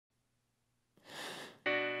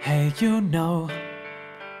Hey, you know,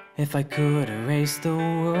 if I could erase the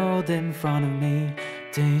world in front of me,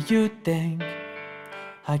 do you think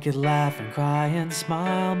I could laugh and cry and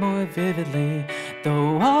smile more vividly?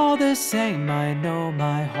 Though all the same, I know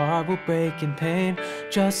my heart will break in pain.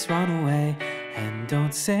 Just run away and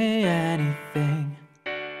don't say anything.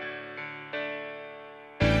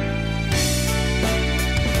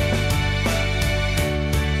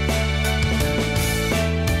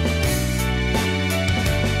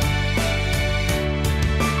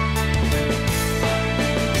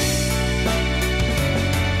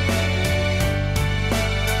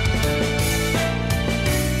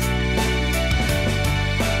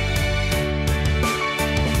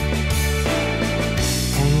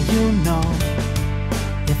 You know,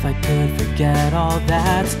 if I could forget all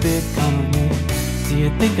that's become of me, do you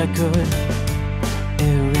think I could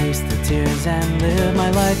erase the tears and live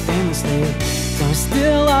my life painlessly? Though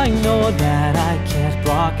still I know that I can't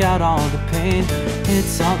block out all the pain.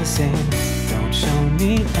 It's all the same, don't show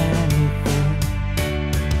me anything.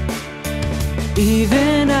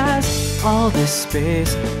 Even as all this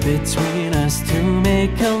space between us to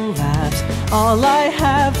make a lapse, all I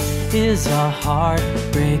have is a heart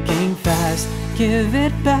breaking fast. Give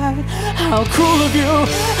it back. How cruel of you,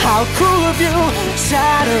 how cruel of you.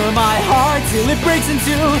 Shatter my heart till it breaks in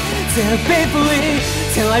two. Tear painfully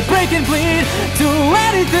till I break and bleed. Do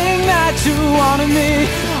anything that you want of me.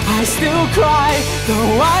 I still cry,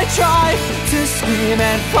 though I try to scream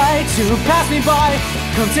and fight. You pass me by,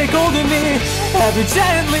 come take hold of me ever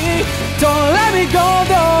gently. Don't let me go,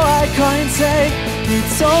 though I couldn't say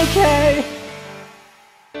it's okay.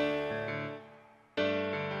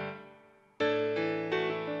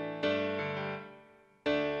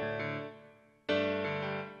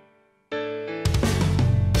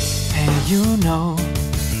 You know,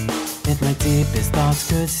 if my deepest thoughts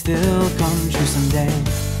could still come true someday,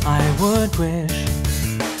 I would wish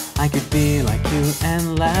I could be like you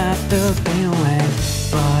and laugh the pain away.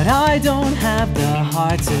 But I don't have the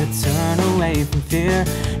heart to turn away from fear.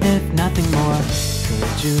 If nothing more,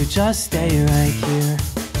 could you just stay right here?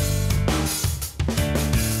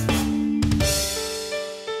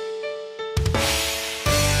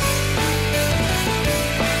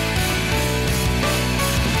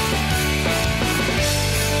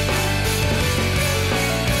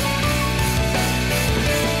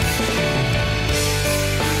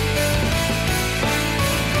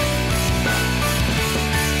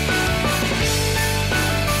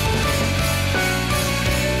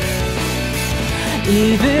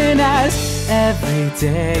 Even as every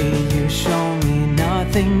day you show me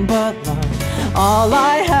nothing but love, all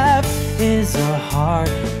I have is a heart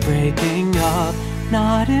breaking up.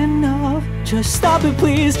 Not enough, just stop it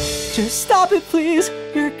please, just stop it please.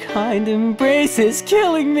 Your kind embrace is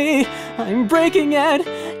killing me. I'm breaking and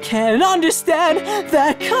can't understand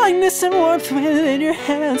that kindness and warmth within your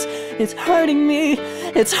hands. It's hurting me,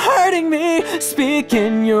 it's hurting me. Speak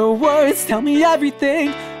in your words, tell me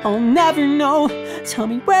everything I'll never know. Tell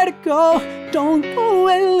me where to go, don't go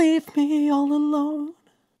and leave me all alone.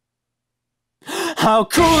 How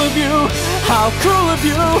cruel of you, how cruel of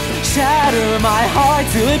you. Shatter my heart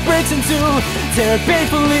till it breaks in two. Tear it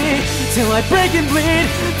painfully till I break and bleed.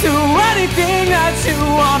 Do anything that you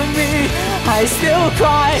want of me. I still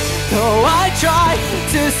cry, though I try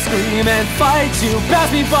to scream and fight. You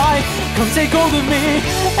pass me by, come take hold of me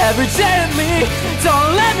ever gently.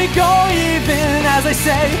 Don't let me go even as I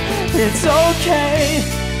say it's okay.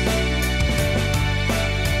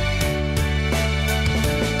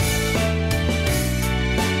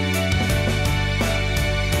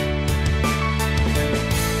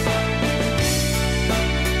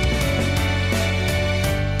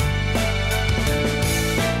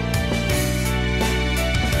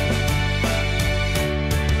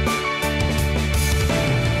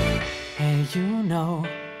 You know,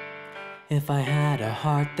 if I had a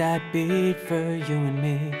heart that beat for you and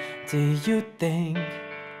me, do you think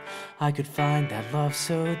I could find that love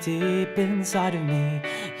so deep inside of me?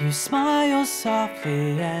 You smiled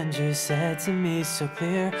softly and you said to me so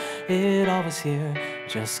clear, it all was here,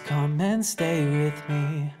 just come and stay with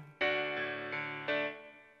me.